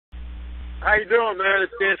How you doing, man?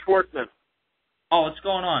 It's Dan Schwartzman. Oh, what's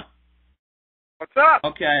going on? What's up?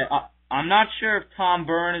 Okay, I'm not sure if Tom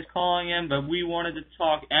Byrne is calling in, but we wanted to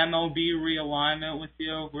talk MLB Realignment with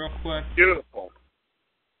you real quick. Beautiful.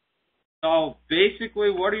 So, basically,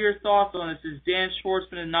 what are your thoughts on this? This is Dan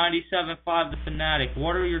Schwartzman and 97.5 the Fanatic.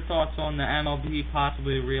 What are your thoughts on the MLB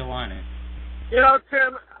possibly realigning? You know,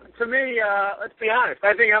 Tim, to me, let's be honest.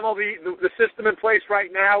 I think MLB, the system in place right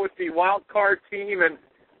now with the wild card team and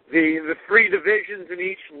the three divisions in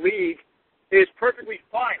each league is perfectly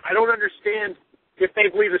fine. I don't understand if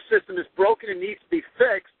they believe the system is broken and needs to be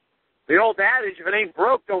fixed. The old adage, if it ain't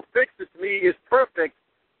broke, don't fix it, to me, is perfect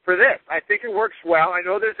for this. I think it works well. I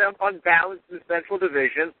know there's unbalance in the Central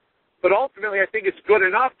Division, but ultimately I think it's good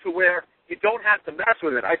enough to where you don't have to mess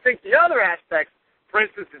with it. I think the other aspects, for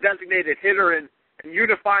instance, the designated hitter and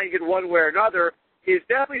unifying it one way or another, is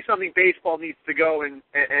definitely something baseball needs to go and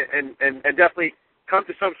definitely come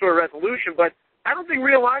to some sort of resolution. But I don't think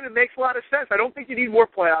realignment makes a lot of sense. I don't think you need more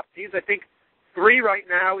playoff teams. I think 3 right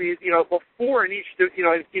now is, well, 4 in each,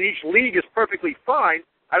 in each league is perfectly fine.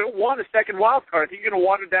 I don't want a second wild card. I think you're going to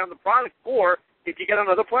water down the product more if you get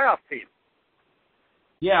another playoff team.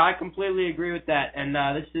 Yeah, I completely agree with that. And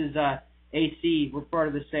this is AC. We're part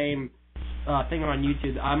of the same thing on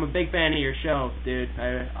YouTube. I'm a big fan of your show, dude.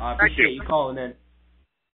 I appreciate you calling in.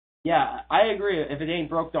 Yeah, I agree. If it ain't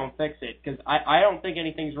broke, don't fix it. Because I don't think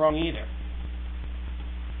anything's wrong either.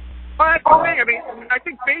 Well, that's the thing. I mean, I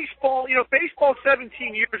think baseball, baseball 17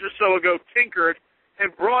 years or so ago tinkered and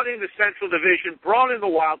brought in the Central Division, brought in the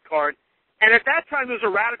wild card, and at that time there was a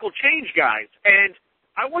radical change, guys. And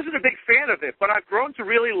I wasn't a big fan of it, but I've grown to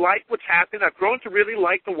really like what's happened. I've grown to really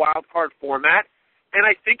like the wild card format, and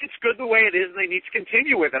I think it's good the way it is, and they need to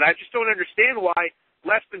continue with it. I just don't understand why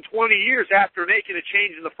less than 20 years after making a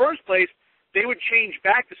change in the first place, they would change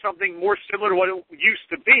back to something more similar to what it used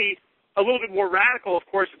to be, a little bit more radical, of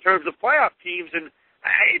course, in terms of playoff teams, and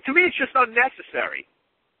to me it's just unnecessary.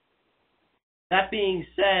 That being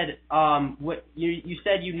said, what you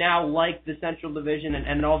said you now like the Central Division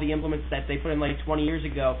and all the implements that they put in like 20 years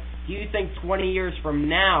ago. Do you think 20 years from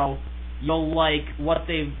now you'll like what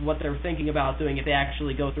they're thinking about doing if they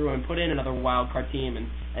actually go through and put in another wild card team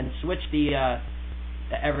and switch the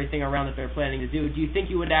everything around that they're planning to do? Do you think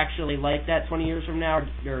you would actually like that 20 years from now,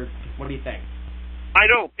 or what do you think? I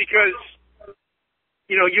don't, because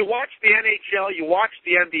you watch the NHL, you watch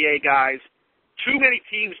the NBA guys. Too many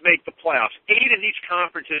teams make the playoffs. 8 in each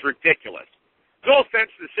conference is ridiculous. No offense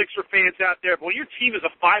to the Sixer fans out there, but when your team is a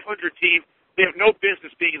 500 team, they have no business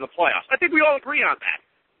being in the playoffs. I think we all agree on that.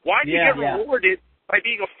 Why do you get rewarded by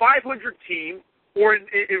being a 500 team, or in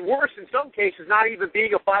worse, in some cases, not even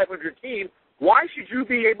being a 500 team? Why should you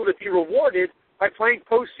be able to be rewarded by playing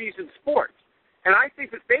postseason sports? And I think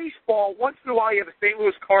that baseball, once in a while, you have a St.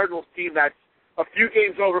 Louis Cardinals team that's a few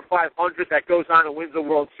games over 500 that goes on and wins the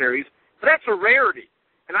World Series. But that's a rarity.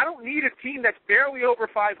 And I don't need a team that's barely over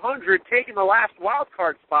 500 taking the last wild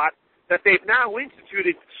card spot that they've now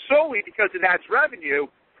instituted solely because it adds revenue.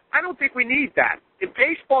 I don't think we need that. In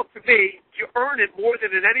baseball, to me, you earn it more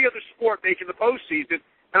than in any other sport making the postseason,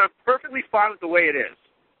 and I'm perfectly fine with the way it is.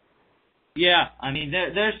 Yeah, I mean,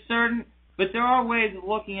 there's certain, but there are ways of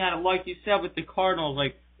looking at it, like you said with the Cardinals.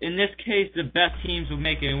 Like, in this case, the best teams would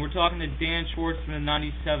make it. And we're talking to Dan Schwartzman,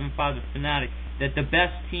 97.5 the Fanatic, that the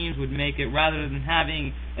best teams would make it rather than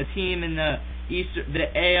having a team in the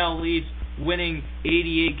AL East winning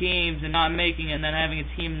 88 games and not making it, and then having a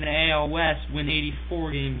team in the AL West win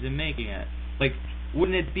 84 games and making it. Like,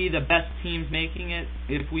 wouldn't it be the best teams making it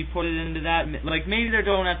if we put it into that? Like, maybe there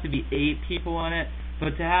don't have to be 8 people in it,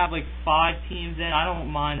 but to have, like, 5 teams in, I don't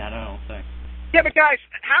mind that, I don't think. Yeah, but guys,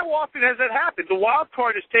 how often has that happened? The wild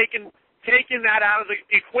card has taken that out of the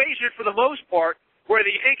equation for the most part, where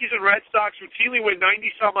the Yankees and Red Sox routinely win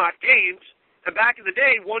 90-some-odd games, and back in the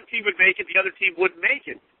day, one team would make it, the other team wouldn't make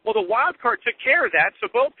it. Well, the wild card took care of that, so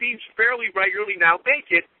both teams fairly regularly now make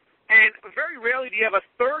it, and very rarely do you have a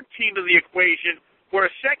third team in the equation where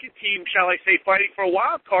a second team, shall I say, fighting for a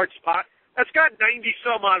wild card spot that's got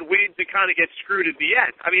 90-some-odd wins and kind of gets screwed at the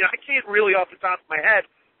end. I mean, I can't really, off the top of my head,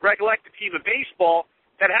 recollect a team in baseball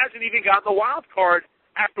that hasn't even gotten the wild card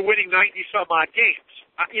after winning 90-some-odd games.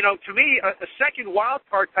 To me, a second wild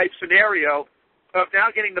card type scenario of now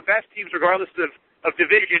getting the best teams regardless of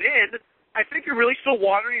division in, I think you're really still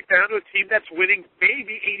watering it down to a team that's winning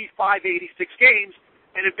maybe 85, 86 games,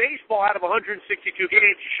 and in baseball, out of 162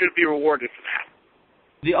 games, you shouldn't be rewarded for that.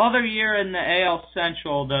 The other year in the AL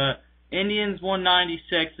Central, the Indians won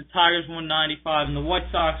 96, the Tigers won 95, and the White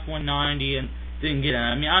Sox won 90, and didn't get it.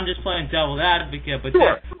 I mean, I'm just playing devil's advocate, but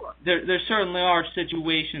there certainly are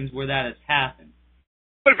situations where that has happened.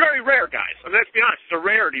 But very very rare, guys. I mean, let's be honest, it's a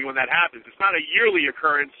rarity when that happens. It's not a yearly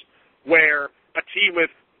occurrence where a team with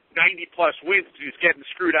 90-plus wins is getting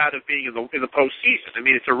screwed out of being in the postseason. I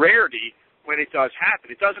mean, it's a rarity when it does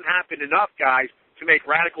happen. It doesn't happen enough, guys, to make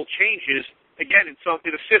radical changes, again, in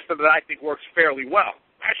a system that I think works fairly well.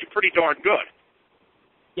 Actually pretty darn good.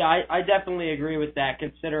 Yeah, I definitely agree with that,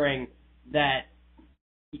 considering that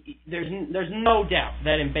there's no doubt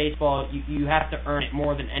that in baseball you have to earn it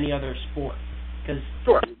more than any other sport. Because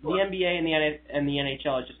the NBA and the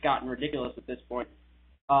NHL has just gotten ridiculous at this point.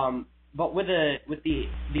 But with the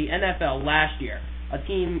NFL last year, a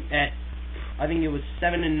team at, I think it was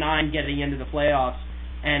 7-9 getting into the playoffs,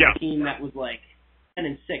 and a team that was like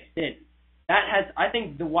 10-6 didn't. That has, I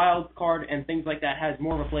think, the wild card and things like that has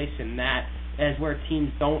more of a place in that as where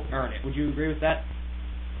teams don't earn it. Would you agree with that?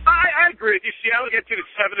 I agree with you. Seattle get to the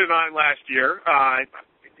 7-9 last year.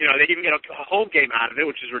 They even get a home game out of it,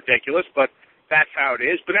 which is ridiculous, but that's how it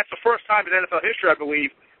is. But that's the first time in NFL history, I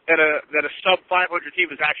believe, that a sub-500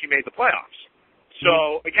 team has actually made the playoffs.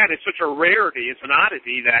 So, again, it's such a rarity, it's an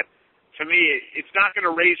oddity that, to me, it's not going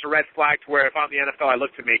to raise a red flag to where if I'm the NFL, I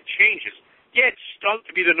look to make changes. Yeah, it stunk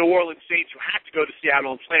to be the New Orleans Saints who had to go to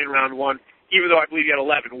Seattle and play in round one, even though I believe you had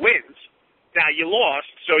 11 wins. Now, you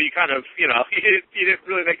lost, so you kind of, you didn't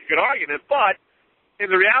really make a good argument, but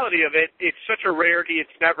in the reality of it, it's such a rarity,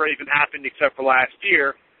 it's never even happened except for last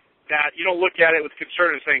year, that you don't look at it with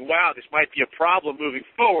concern and saying, wow, this might be a problem moving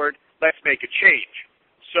forward, let's make a change.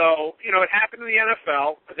 So, it happened in the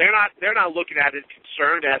NFL. They're not looking at it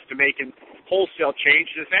concerned as to making wholesale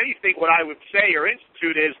changes. If anything, what I would say or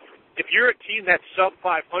institute is, if you're a team that's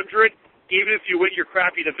sub-500, even if you win your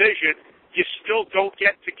crappy division, you still don't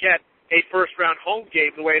get a first-round home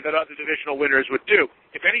game the way that other divisional winners would do.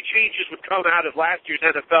 If any changes would come out of last year's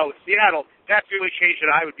NFL with Seattle, that's the only change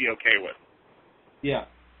that I would be okay with. Yeah,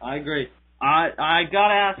 I agree. I got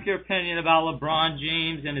to ask your opinion about LeBron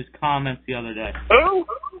James and his comments the other day. Who?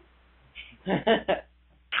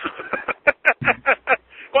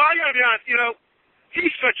 Well, I got to be honest,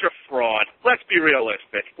 he's such a fraud. Let's be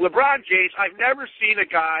realistic. LeBron James, I've never seen a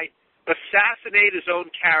guy assassinate his own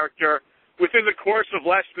character within the course of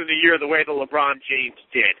less than a year the way that LeBron James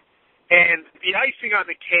did. And the icing on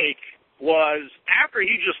the cake was after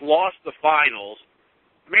he just lost the finals,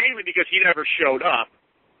 mainly because he never showed up,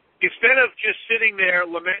 instead of just sitting there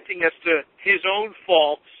lamenting as to his own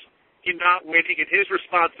faults in not winning and his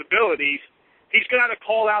responsibilities, he's got to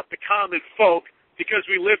call out the common folk because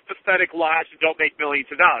we live pathetic lives and don't make millions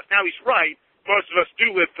of dollars. Now, he's right. Most of us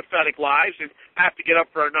do live pathetic lives and have to get up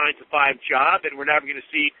for a 9-to-5 job, and we're never going to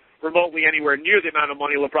see remotely anywhere near the amount of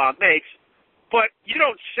money LeBron makes. But you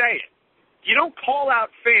don't say it. You don't call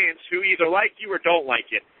out fans who either like you or don't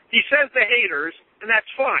like you. He says the haters, and that's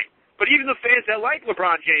fine. But even the fans that like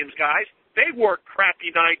LeBron James, guys, they work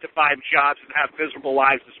crappy 9-to-5 jobs and have miserable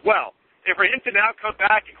lives as well. And for him to now come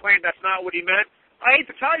back and claim that's not what he meant, I hate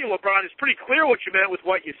to tell you, LeBron, it's pretty clear what you meant with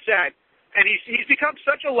what you said. And he's become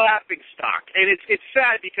such a laughing stock. And it's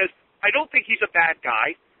sad because I don't think he's a bad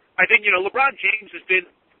guy. I think, LeBron James has been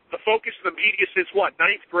the focus of the media since,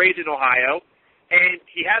 ninth grade in Ohio. And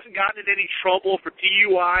he hasn't gotten in any trouble for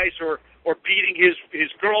DUIs or beating his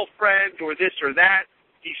girlfriend or this or that.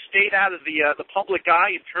 He stayed out of the public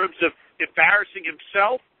eye in terms of embarrassing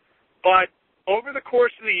himself. But over the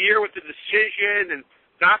course of the year with the decision and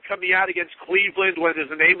not coming out against Cleveland when his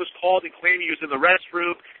name was called and claiming he was in the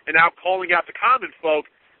restroom and now calling out the common folk,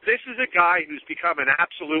 this is a guy who's become an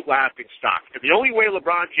absolute laughing stock. And the only way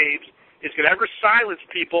LeBron James is going to ever silence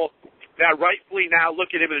people that rightfully now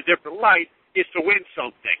look at him in a different light is to win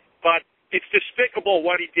something. But it's despicable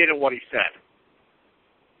what he did and what he said.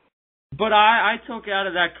 But I took out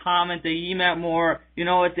of that comment that he meant more,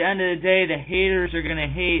 at the end of the day, the haters are going to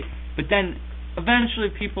hate, but then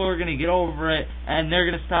eventually people are going to get over it and they're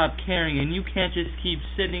going to stop caring, and you can't just keep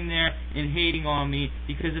sitting there and hating on me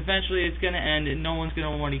because eventually it's going to end and no one's going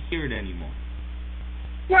to want to hear it anymore.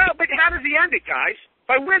 Well, but how does he end it, guys?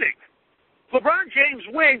 By winning. LeBron James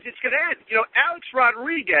wins, it's going to end. Alex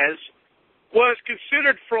Rodriguez was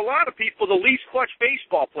considered for a lot of people the least clutch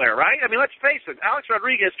baseball player, right? I mean, let's face it, Alex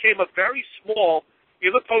Rodriguez came up very small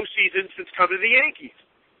in the postseason since coming to the Yankees.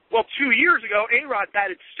 Well, 2 years ago, A-Rod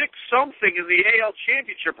batted 6-something in the AL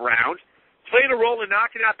Championship round, played a role in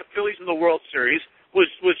knocking out the Phillies in the World Series,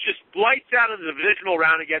 was just lights out in the divisional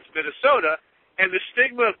round against Minnesota, and the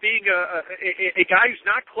stigma of being a guy who's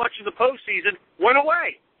not clutch in the postseason went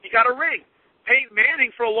away. He got a ring. Peyton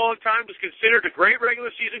Manning, for a long time, was considered a great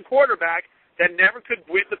regular season quarterback that never could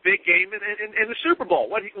win the big game in the Super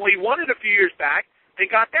Bowl. Well, he won it a few years back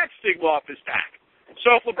and got that stigma off his back.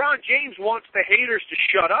 So if LeBron James wants the haters to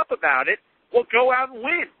shut up about it, well, go out and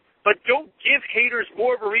win. but don't give haters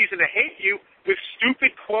more of a reason to hate you with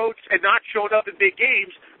stupid quotes and not showing up in big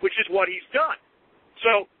games, which is what he's done.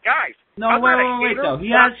 So, guys, no, wait, though. He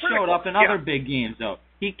has showed up in other big games, though.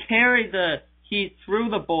 He carried the Heat through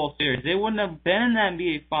the bowl series. They wouldn't have been in the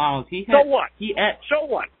NBA Finals. So what? So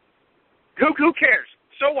what? Who cares?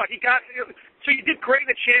 So what? So you did great in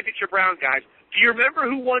the championship round, guys. Do you remember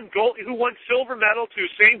who won silver medal to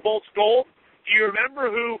Usain Bolt's gold? Do you remember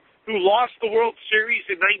who lost the World Series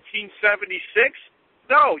in 1976?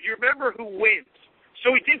 No, you remember who wins.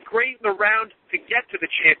 So he did great in the round to get to the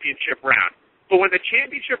championship round. But when the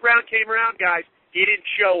championship round came around, guys, he didn't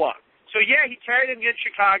show up. So, yeah, he carried him against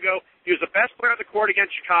Chicago. He was the best player on the court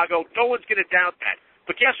against Chicago. No one's going to doubt that.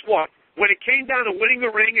 But guess what? When it came down to winning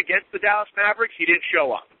the ring against the Dallas Mavericks, he didn't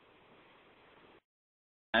show up.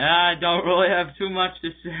 I don't really have too much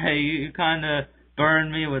to say. You kind of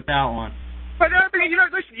burned me with that one. But,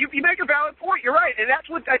 listen, you make a valid point. You're right. And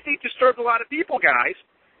that's what I think disturbed a lot of people, guys.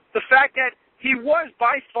 The fact that he was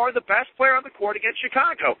by far the best player on the court against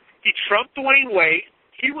Chicago. He trumped Dwayne Wade.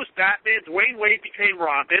 He was Batman. Dwayne Wade became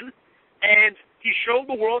Robin. And he showed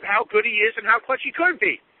the world how good he is and how clutch he could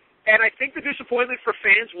be. And I think the disappointment for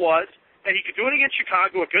fans was that he could do it against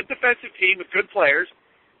Chicago, a good defensive team with good players,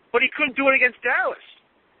 but he couldn't do it against Dallas.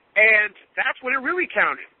 And that's when it really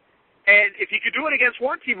counted. And if he could do it against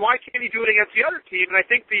one team, why can't he do it against the other team? And I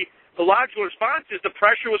think the logical response is the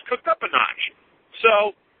pressure was cooked up a notch.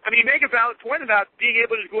 So, I mean, you make a valid point about being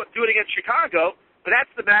able to do it against Chicago, but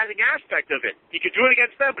that's the maddening aspect of it. He could do it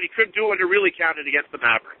against them, but he couldn't do it when it really counted against the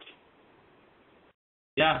Mavericks.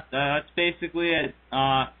 Yeah, that's basically it.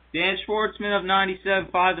 Dan Schwartzman of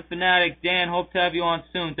 97.5 the Fanatic. Dan, hope to have you on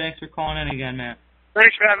soon. Thanks for calling in again, man.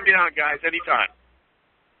 Thanks for having me on, guys. Anytime.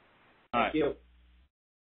 All right. Thank you.